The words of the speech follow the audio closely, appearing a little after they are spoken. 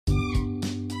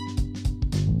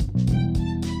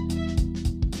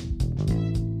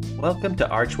Welcome to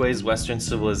Archway's Western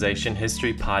Civilization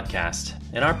History Podcast.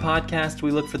 In our podcast, we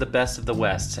look for the best of the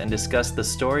West and discuss the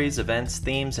stories, events,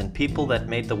 themes, and people that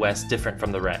made the West different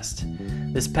from the rest.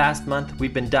 This past month,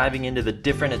 we've been diving into the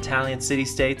different Italian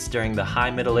city-states during the High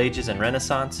Middle Ages and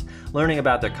Renaissance, learning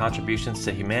about their contributions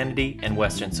to humanity and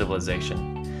Western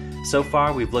civilization. So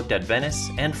far, we've looked at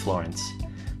Venice and Florence.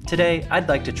 Today, I'd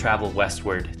like to travel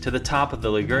westward to the top of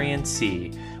the Ligurian Sea,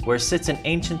 where sits an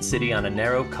ancient city on a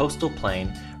narrow coastal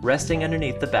plain resting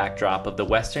underneath the backdrop of the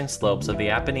western slopes of the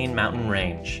Apennine mountain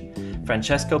range.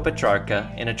 Francesco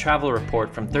Petrarca, in a travel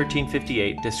report from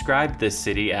 1358, described this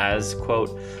city as,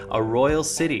 quote, a royal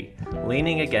city,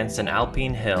 leaning against an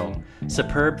alpine hill,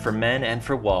 superb for men and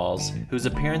for walls, whose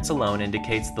appearance alone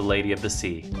indicates the Lady of the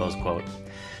Sea, close quote.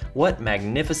 What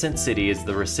magnificent city is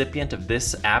the recipient of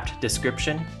this apt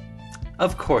description?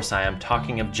 Of course I am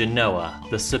talking of Genoa,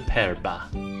 the Superba.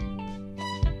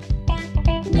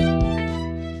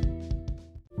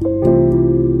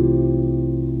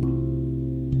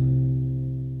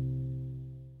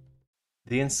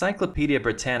 The Encyclopedia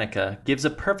Britannica gives a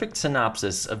perfect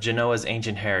synopsis of Genoa's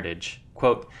ancient heritage.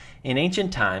 Quote, in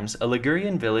ancient times, a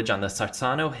Ligurian village on the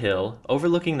Sarzano hill,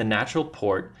 overlooking the natural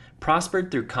port,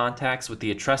 prospered through contacts with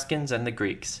the Etruscans and the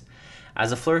Greeks.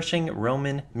 As a flourishing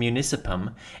Roman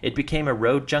municipum, it became a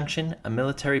road junction, a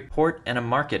military port, and a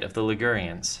market of the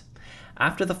Ligurians.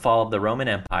 After the fall of the Roman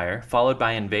Empire, followed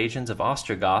by invasions of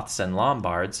Ostrogoths and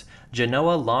Lombards,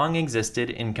 Genoa long existed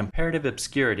in comparative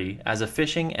obscurity as a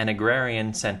fishing and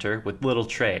agrarian center with little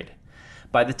trade.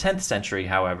 By the 10th century,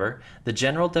 however, the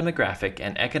general demographic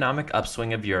and economic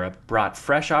upswing of Europe brought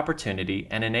fresh opportunity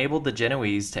and enabled the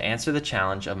Genoese to answer the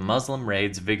challenge of Muslim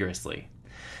raids vigorously.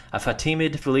 A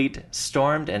Fatimid fleet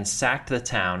stormed and sacked the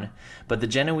town, but the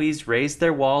Genoese raised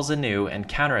their walls anew and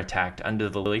counterattacked under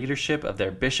the leadership of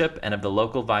their bishop and of the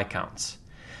local viscounts.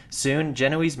 Soon,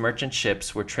 Genoese merchant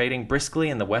ships were trading briskly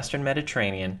in the western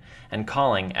Mediterranean and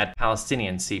calling at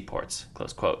Palestinian seaports.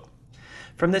 Close quote.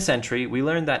 From this entry, we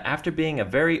learn that after being a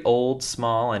very old,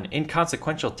 small, and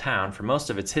inconsequential town for most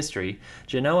of its history,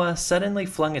 Genoa suddenly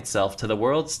flung itself to the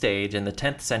world stage in the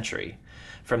 10th century.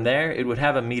 From there, it would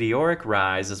have a meteoric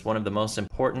rise as one of the most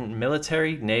important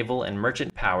military, naval, and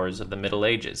merchant powers of the Middle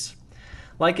Ages.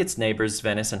 Like its neighbors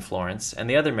Venice and Florence, and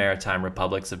the other maritime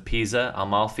republics of Pisa,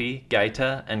 Amalfi,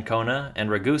 Gaeta, Ancona, and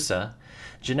Ragusa,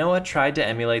 Genoa tried to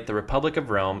emulate the Republic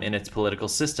of Rome in its political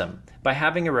system by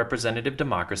having a representative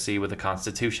democracy with a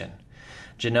constitution.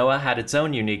 Genoa had its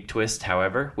own unique twist,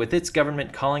 however, with its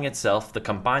government calling itself the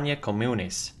Compagnia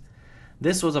Communis.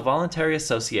 This was a voluntary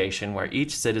association where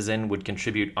each citizen would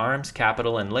contribute arms,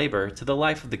 capital, and labor to the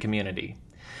life of the community.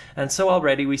 And so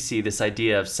already we see this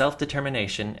idea of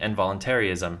self-determination and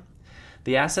voluntarism.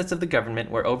 The assets of the government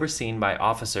were overseen by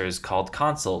officers called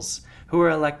consuls, who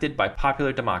were elected by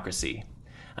popular democracy.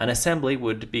 An assembly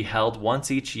would be held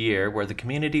once each year where the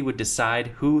community would decide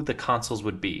who the consuls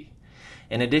would be.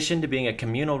 In addition to being a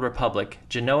communal republic,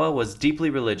 Genoa was deeply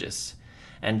religious,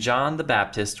 and John the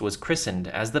Baptist was christened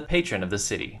as the patron of the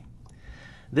city.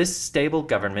 This stable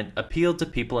government appealed to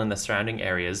people in the surrounding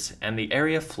areas, and the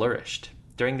area flourished.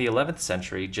 During the 11th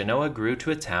century, Genoa grew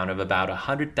to a town of about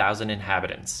 100,000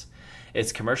 inhabitants.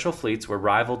 Its commercial fleets were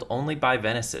rivaled only by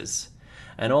Venice's.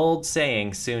 An old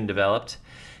saying soon developed,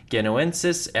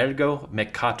 Genuensis ergo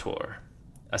mercator.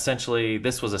 Essentially,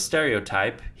 this was a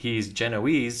stereotype, he's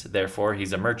Genoese, therefore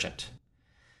he's a merchant.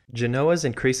 Genoa's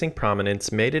increasing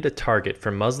prominence made it a target for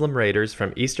Muslim raiders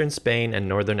from eastern Spain and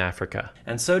northern Africa,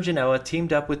 and so Genoa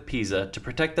teamed up with Pisa to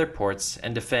protect their ports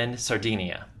and defend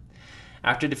Sardinia.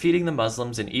 After defeating the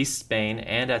Muslims in East Spain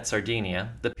and at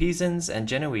Sardinia, the Pisans and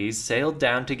Genoese sailed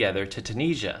down together to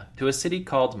Tunisia, to a city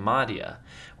called Mahdia,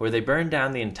 where they burned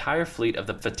down the entire fleet of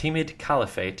the Fatimid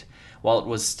Caliphate while it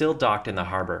was still docked in the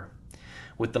harbor.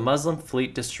 With the Muslim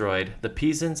fleet destroyed, the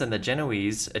Pisans and the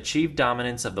Genoese achieved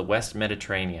dominance of the West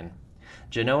Mediterranean.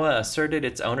 Genoa asserted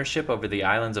its ownership over the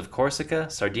islands of Corsica,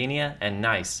 Sardinia, and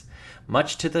Nice,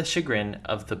 much to the chagrin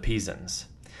of the Pisans.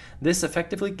 This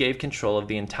effectively gave control of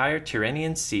the entire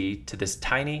Tyrrhenian Sea to this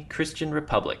tiny Christian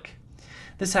republic.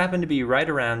 This happened to be right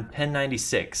around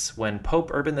 1096, when Pope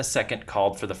Urban II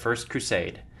called for the First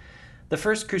Crusade. The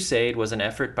First Crusade was an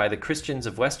effort by the Christians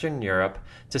of Western Europe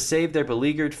to save their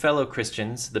beleaguered fellow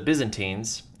Christians, the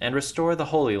Byzantines, and restore the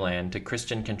Holy Land to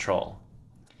Christian control.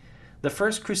 The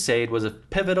First Crusade was a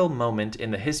pivotal moment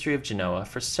in the history of Genoa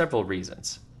for several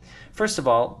reasons. First of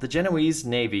all, the Genoese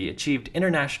navy achieved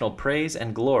international praise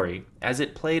and glory as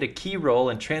it played a key role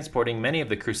in transporting many of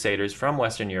the Crusaders from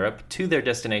Western Europe to their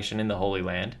destination in the Holy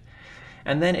Land,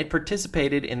 and then it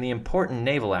participated in the important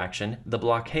naval action, the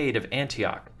blockade of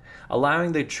Antioch,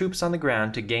 allowing the troops on the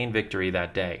ground to gain victory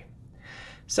that day.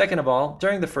 Second of all,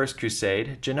 during the First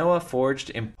Crusade, Genoa forged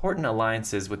important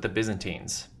alliances with the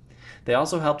Byzantines. They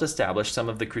also helped establish some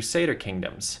of the Crusader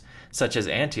kingdoms, such as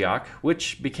Antioch,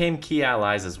 which became key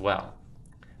allies as well.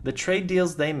 The trade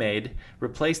deals they made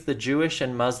replaced the Jewish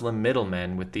and Muslim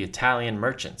middlemen with the Italian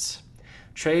merchants.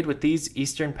 Trade with these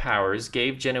Eastern powers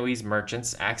gave Genoese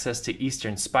merchants access to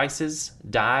Eastern spices,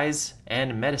 dyes,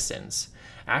 and medicines,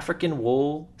 African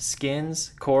wool,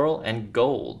 skins, coral, and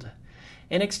gold.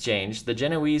 In exchange, the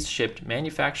Genoese shipped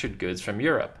manufactured goods from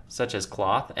Europe, such as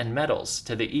cloth and metals,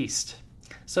 to the east.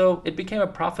 So it became a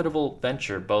profitable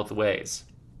venture both ways.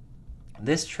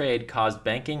 This trade caused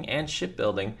banking and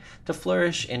shipbuilding to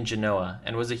flourish in Genoa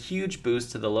and was a huge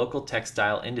boost to the local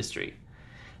textile industry.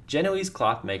 Genoese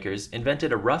cloth makers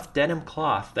invented a rough denim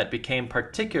cloth that became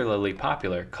particularly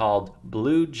popular called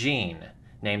blue jean,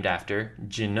 named after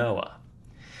Genoa.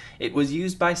 It was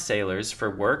used by sailors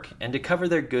for work and to cover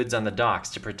their goods on the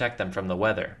docks to protect them from the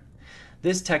weather.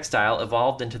 This textile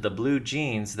evolved into the blue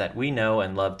jeans that we know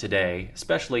and love today,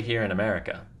 especially here in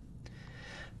America.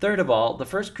 Third of all, the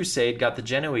First Crusade got the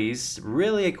Genoese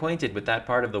really acquainted with that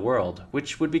part of the world,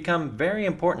 which would become very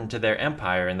important to their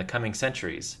empire in the coming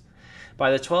centuries. By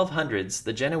the 1200s,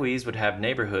 the Genoese would have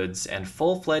neighborhoods and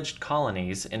full-fledged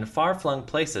colonies in far-flung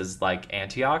places like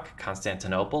Antioch,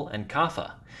 Constantinople, and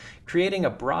Kaffa, creating a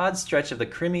broad stretch of the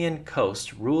Crimean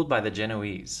coast ruled by the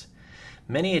Genoese.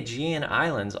 Many Aegean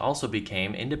islands also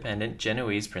became independent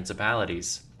Genoese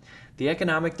principalities. The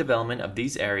economic development of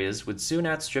these areas would soon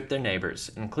outstrip their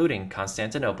neighbors, including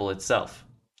Constantinople itself.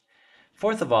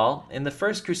 Fourth of all, in the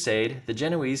First Crusade, the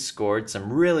Genoese scored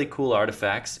some really cool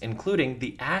artifacts, including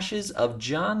the ashes of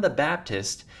John the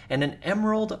Baptist and an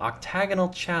emerald octagonal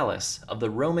chalice of the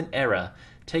Roman era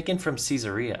taken from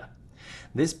Caesarea.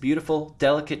 This beautiful,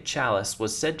 delicate chalice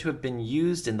was said to have been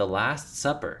used in the Last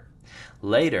Supper.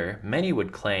 Later, many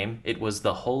would claim it was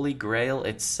the Holy Grail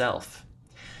itself.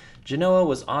 Genoa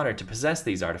was honored to possess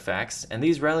these artifacts, and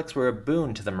these relics were a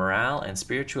boon to the morale and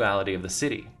spirituality of the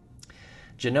city.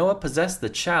 Genoa possessed the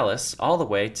chalice all the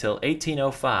way till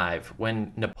 1805,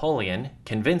 when Napoleon,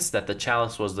 convinced that the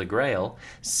chalice was the Grail,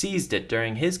 seized it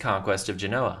during his conquest of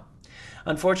Genoa.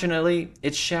 Unfortunately,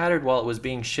 it shattered while it was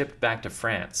being shipped back to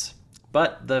France.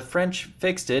 But the French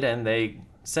fixed it, and they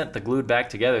sent the glued back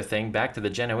together thing back to the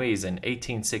Genoese in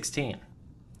 1816.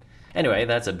 Anyway,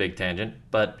 that's a big tangent,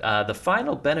 but the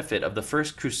final benefit of the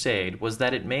First Crusade was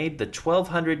that it made the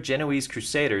 1,200 Genoese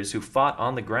crusaders who fought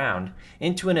on the ground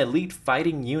into an elite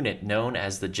fighting unit known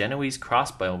as the Genoese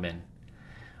Crossbowmen.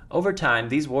 Over time,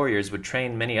 these warriors would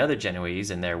train many other Genoese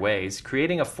in their ways,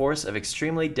 creating a force of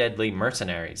extremely deadly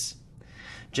mercenaries.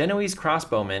 Genoese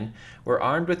crossbowmen were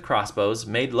armed with crossbows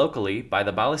made locally by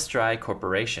the Balistrai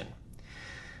Corporation.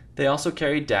 They also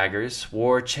carried daggers,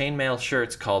 wore chainmail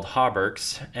shirts called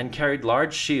hauberks, and carried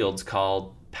large shields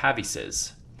called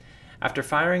pavises. After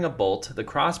firing a bolt, the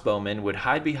crossbowmen would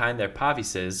hide behind their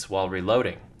pavises while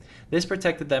reloading. This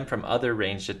protected them from other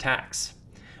ranged attacks.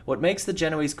 What makes the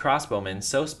Genoese crossbowmen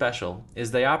so special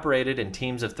is they operated in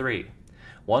teams of 3.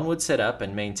 One would set up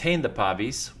and maintain the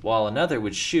pavis, while another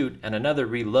would shoot and another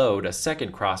reload a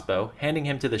second crossbow, handing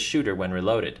him to the shooter when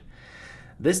reloaded.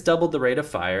 This doubled the rate of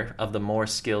fire of the more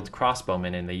skilled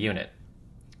crossbowmen in the unit.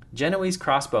 Genoese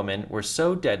crossbowmen were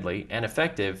so deadly and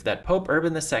effective that Pope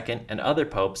Urban II and other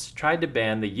popes tried to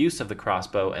ban the use of the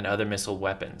crossbow and other missile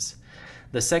weapons.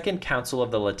 The Second Council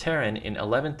of the Lateran in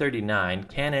 1139,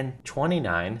 Canon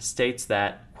 29, states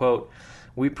that, quote,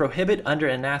 "We prohibit under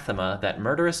anathema that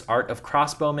murderous art of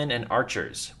crossbowmen and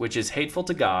archers, which is hateful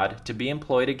to God, to be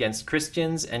employed against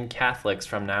Christians and Catholics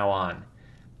from now on."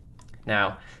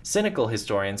 Now, cynical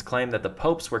historians claim that the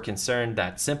popes were concerned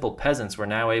that simple peasants were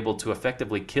now able to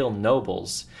effectively kill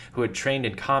nobles who had trained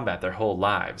in combat their whole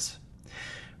lives.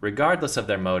 Regardless of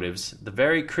their motives, the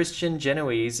very Christian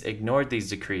Genoese ignored these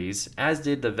decrees, as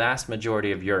did the vast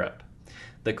majority of Europe.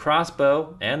 The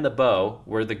crossbow and the bow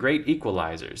were the great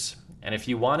equalizers, and if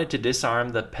you wanted to disarm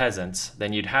the peasants,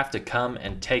 then you'd have to come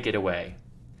and take it away.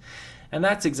 And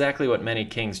that's exactly what many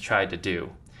kings tried to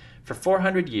do. For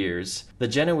 400 years, the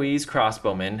Genoese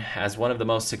crossbowmen, as one of the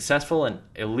most successful and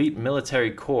elite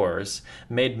military corps,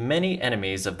 made many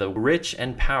enemies of the rich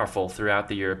and powerful throughout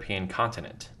the European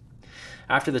continent.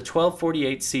 After the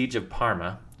 1248 siege of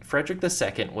Parma, Frederick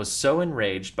II was so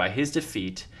enraged by his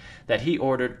defeat that he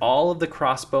ordered all of the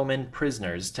crossbowmen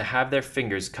prisoners to have their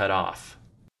fingers cut off.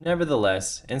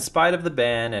 Nevertheless, in spite of the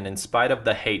ban and in spite of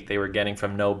the hate they were getting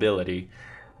from nobility,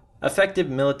 effective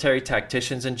military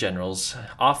tacticians and generals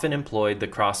often employed the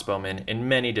crossbowmen in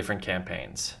many different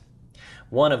campaigns.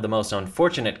 One of the most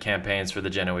unfortunate campaigns for the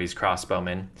Genoese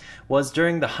crossbowmen was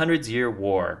during the Hundred's Year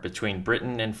War between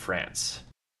Britain and France.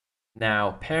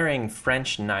 Now, pairing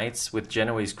French knights with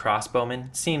Genoese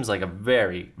crossbowmen seems like a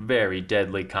very, very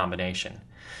deadly combination.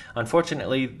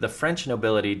 Unfortunately, the French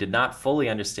nobility did not fully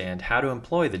understand how to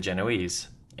employ the Genoese.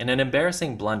 In an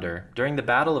embarrassing blunder, during the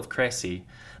Battle of Crécy,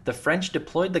 the French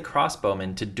deployed the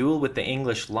crossbowmen to duel with the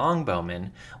English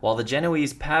longbowmen, while the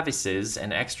Genoese pavises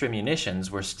and extra munitions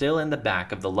were still in the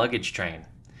back of the luggage train.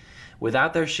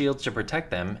 Without their shields to protect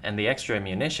them and the extra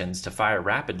munitions to fire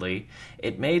rapidly,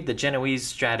 it made the Genoese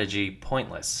strategy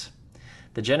pointless.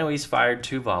 The Genoese fired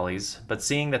 2 volleys, but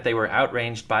seeing that they were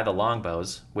outranged by the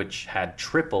longbows, which had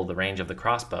triple the range of the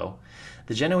crossbow,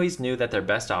 the Genoese knew that their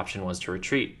best option was to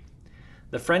retreat.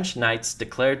 The French knights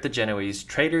declared the Genoese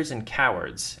traitors and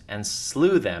cowards and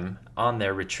slew them on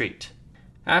their retreat.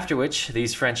 After which,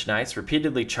 these French knights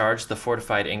repeatedly charged the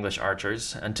fortified English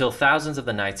archers until thousands of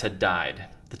the knights had died.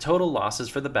 The total losses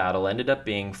for the battle ended up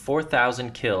being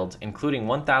 4,000 killed, including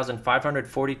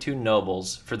 1,542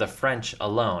 nobles for the French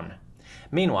alone.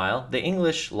 Meanwhile, the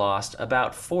English lost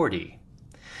about 40.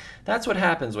 That's what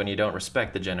happens when you don't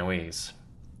respect the Genoese.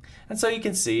 And so you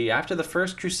can see, after the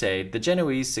First Crusade, the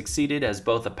Genoese succeeded as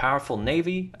both a powerful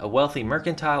navy, a wealthy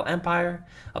mercantile empire,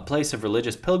 a place of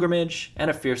religious pilgrimage,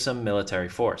 and a fearsome military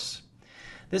force.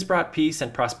 This brought peace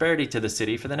and prosperity to the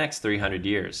city for the next 300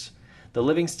 years. The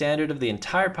living standard of the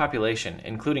entire population,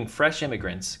 including fresh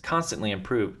immigrants, constantly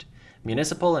improved.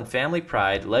 Municipal and family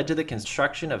pride led to the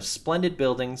construction of splendid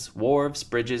buildings, wharves,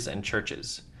 bridges, and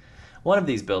churches. One of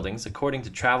these buildings, according to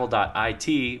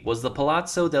travel.it, was the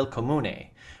Palazzo del Comune,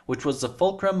 which was the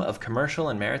fulcrum of commercial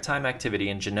and maritime activity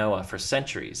in Genoa for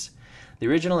centuries. The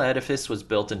original edifice was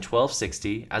built in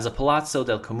 1260 as a Palazzo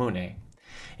del Comune.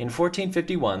 In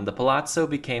 1451, the palazzo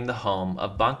became the home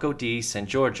of Banco di San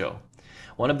Giorgio,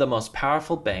 one of the most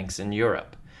powerful banks in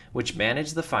Europe, which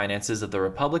managed the finances of the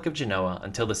Republic of Genoa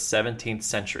until the 17th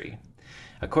century.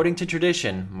 According to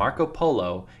tradition, Marco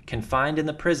Polo, confined in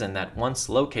the prison that once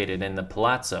located in the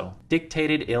palazzo,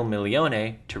 dictated Il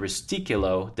Milione to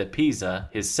Rusticolo de Pisa,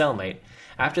 his cellmate,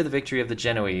 after the victory of the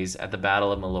Genoese at the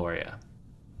Battle of Meloria.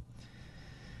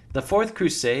 The Fourth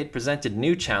Crusade presented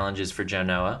new challenges for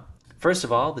Genoa. First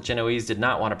of all, the Genoese did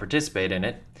not want to participate in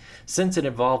it, since it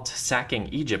involved sacking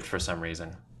Egypt for some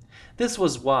reason. This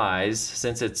was wise,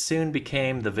 since it soon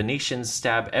became the Venetians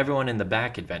stab everyone in the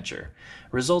back adventure,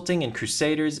 resulting in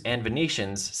Crusaders and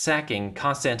Venetians sacking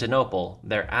Constantinople,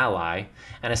 their ally,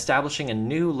 and establishing a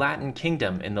new Latin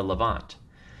kingdom in the Levant.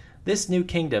 This new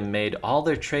kingdom made all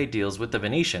their trade deals with the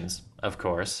Venetians, of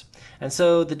course, and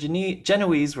so the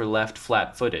Genoese were left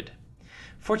flat-footed.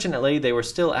 Fortunately, they were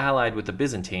still allied with the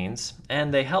Byzantines,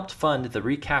 and they helped fund the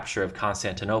recapture of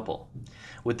Constantinople.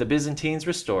 With the Byzantines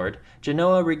restored,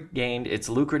 Genoa regained its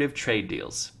lucrative trade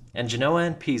deals, and Genoa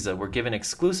and Pisa were given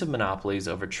exclusive monopolies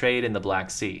over trade in the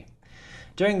Black Sea.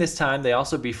 During this time, they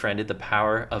also befriended the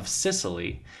power of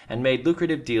Sicily and made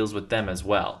lucrative deals with them as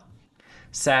well.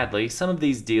 Sadly, some of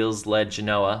these deals led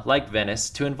Genoa, like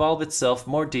Venice, to involve itself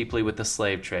more deeply with the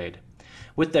slave trade.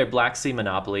 With their Black Sea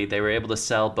monopoly, they were able to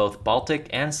sell both Baltic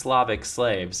and Slavic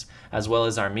slaves, as well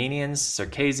as Armenians,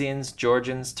 Circassians,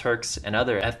 Georgians, Turks, and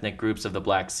other ethnic groups of the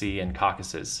Black Sea and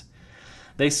Caucasus.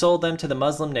 They sold them to the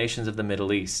Muslim nations of the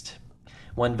Middle East.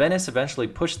 When Venice eventually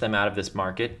pushed them out of this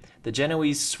market, the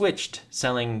Genoese switched,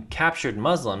 selling captured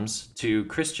Muslims to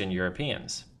Christian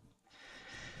Europeans.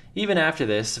 Even after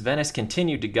this, Venice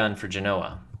continued to gun for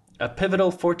Genoa. A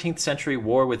pivotal 14th century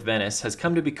war with Venice has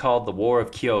come to be called the War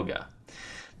of Chioggia.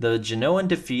 The Genoan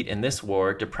defeat in this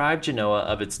war deprived Genoa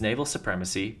of its naval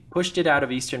supremacy, pushed it out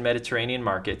of eastern Mediterranean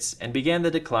markets, and began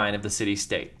the decline of the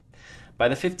city-state. By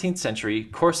the 15th century,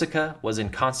 Corsica was in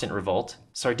constant revolt,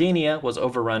 Sardinia was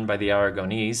overrun by the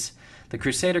Aragonese, the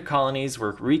Crusader colonies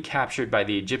were recaptured by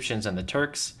the Egyptians and the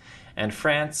Turks, and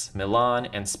France, Milan,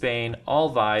 and Spain all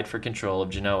vied for control of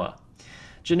Genoa.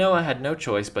 Genoa had no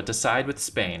choice but to side with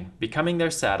Spain, becoming their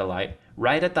satellite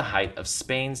right at the height of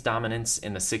Spain's dominance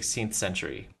in the 16th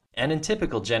century. And in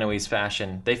typical Genoese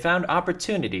fashion, they found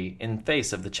opportunity in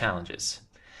face of the challenges.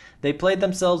 They played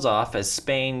themselves off as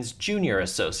Spain's junior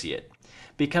associate,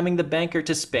 becoming the banker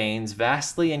to Spain's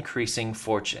vastly increasing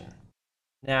fortune.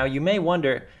 Now, you may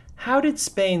wonder, how did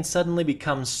Spain suddenly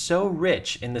become so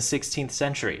rich in the 16th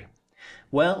century?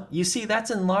 Well, you see,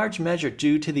 that's in large measure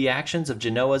due to the actions of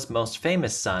Genoa's most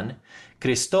famous son,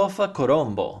 Cristoforo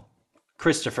Colombo,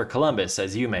 Christopher Columbus,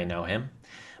 as you may know him,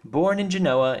 born in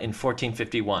Genoa in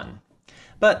 1451.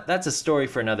 But that's a story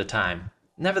for another time.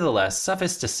 Nevertheless,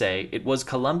 suffice to say, it was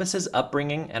Columbus's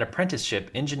upbringing and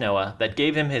apprenticeship in Genoa that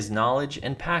gave him his knowledge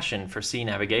and passion for sea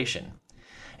navigation.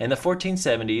 In the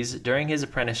 1470s, during his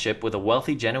apprenticeship with a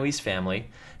wealthy Genoese family,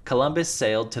 Columbus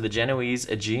sailed to the Genoese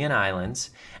Aegean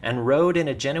Islands and rode in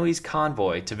a Genoese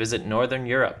convoy to visit northern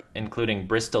Europe, including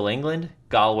Bristol, England,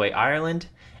 Galway, Ireland,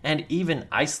 and even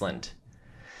Iceland.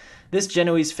 This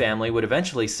Genoese family would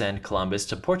eventually send Columbus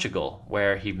to Portugal,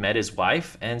 where he met his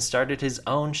wife and started his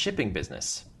own shipping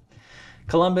business.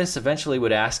 Columbus eventually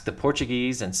would ask the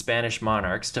Portuguese and Spanish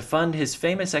monarchs to fund his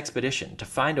famous expedition to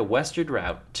find a westward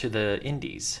route to the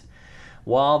Indies.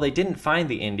 While they didn't find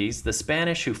the Indies, the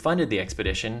Spanish who funded the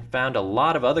expedition found a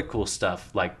lot of other cool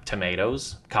stuff like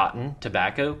tomatoes, cotton,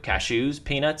 tobacco, cashews,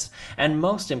 peanuts, and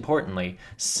most importantly,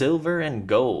 silver and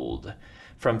gold.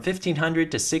 From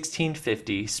 1500 to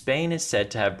 1650, Spain is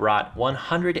said to have brought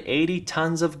 180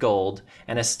 tons of gold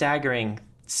and a staggering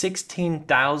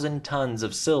 16,000 tons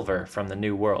of silver from the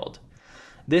New World.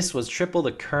 This was triple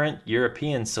the current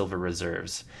European silver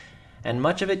reserves, and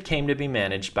much of it came to be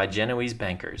managed by Genoese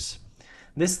bankers.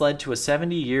 This led to a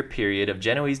 70-year period of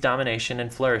Genoese domination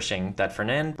and flourishing that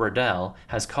Fernand Braudel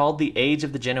has called the Age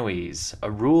of the Genoese, a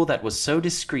rule that was so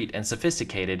discreet and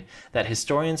sophisticated that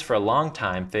historians for a long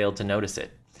time failed to notice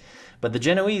it. But the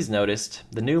Genoese noticed.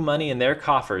 The new money in their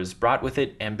coffers brought with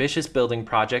it ambitious building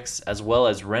projects as well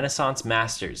as Renaissance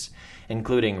masters,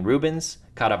 including Rubens,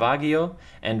 Caravaggio,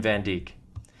 and Van Dyck.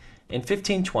 In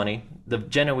 1520, the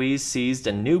Genoese seized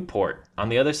a new port on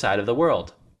the other side of the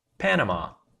world,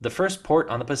 Panama, the first port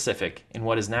on the Pacific in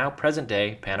what is now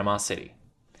present-day Panama City.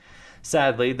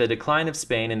 Sadly, the decline of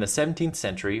Spain in the 17th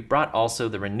century brought also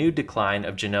the renewed decline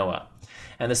of Genoa,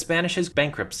 and the Spanish's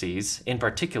bankruptcies, in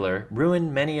particular,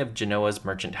 ruined many of Genoa's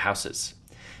merchant houses.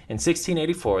 In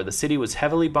 1684, the city was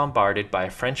heavily bombarded by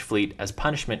a French fleet as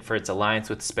punishment for its alliance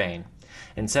with Spain.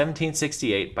 In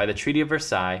 1768, by the Treaty of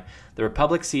Versailles, the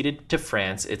Republic ceded to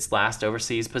France its last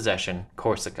overseas possession,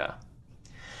 Corsica.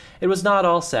 It was not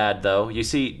all sad, though. You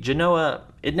see, Genoa,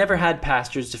 it never had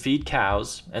pastures to feed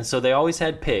cows, and so they always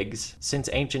had pigs since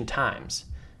ancient times.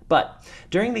 But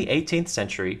during the 18th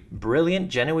century, brilliant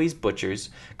Genoese butchers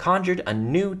conjured a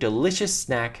new delicious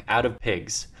snack out of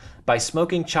pigs. By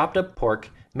smoking chopped up pork,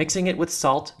 mixing it with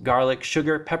salt, garlic,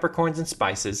 sugar, peppercorns, and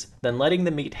spices, then letting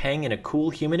the meat hang in a cool,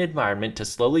 humid environment to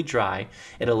slowly dry,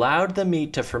 it allowed the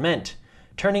meat to ferment,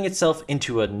 turning itself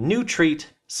into a new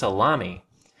treat, salami.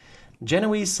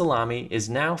 Genoese salami is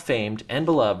now famed and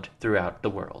beloved throughout the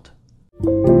world.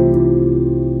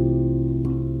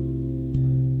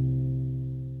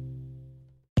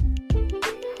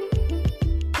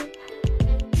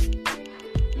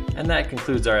 And that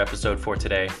concludes our episode for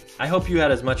today. I hope you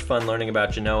had as much fun learning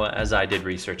about Genoa as I did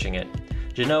researching it.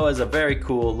 Genoa is a very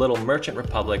cool little merchant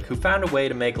republic who found a way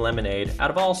to make lemonade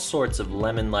out of all sorts of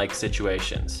lemon-like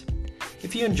situations.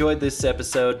 If you enjoyed this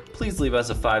episode, please leave us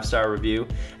a 5-star review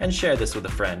and share this with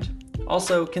a friend.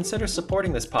 Also, consider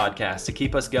supporting this podcast to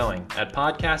keep us going at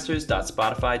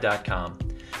podcasters.spotify.com.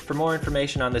 For more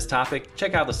information on this topic,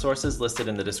 check out the sources listed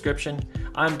in the description.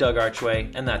 I'm Doug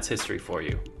Archway, and that's history for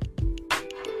you.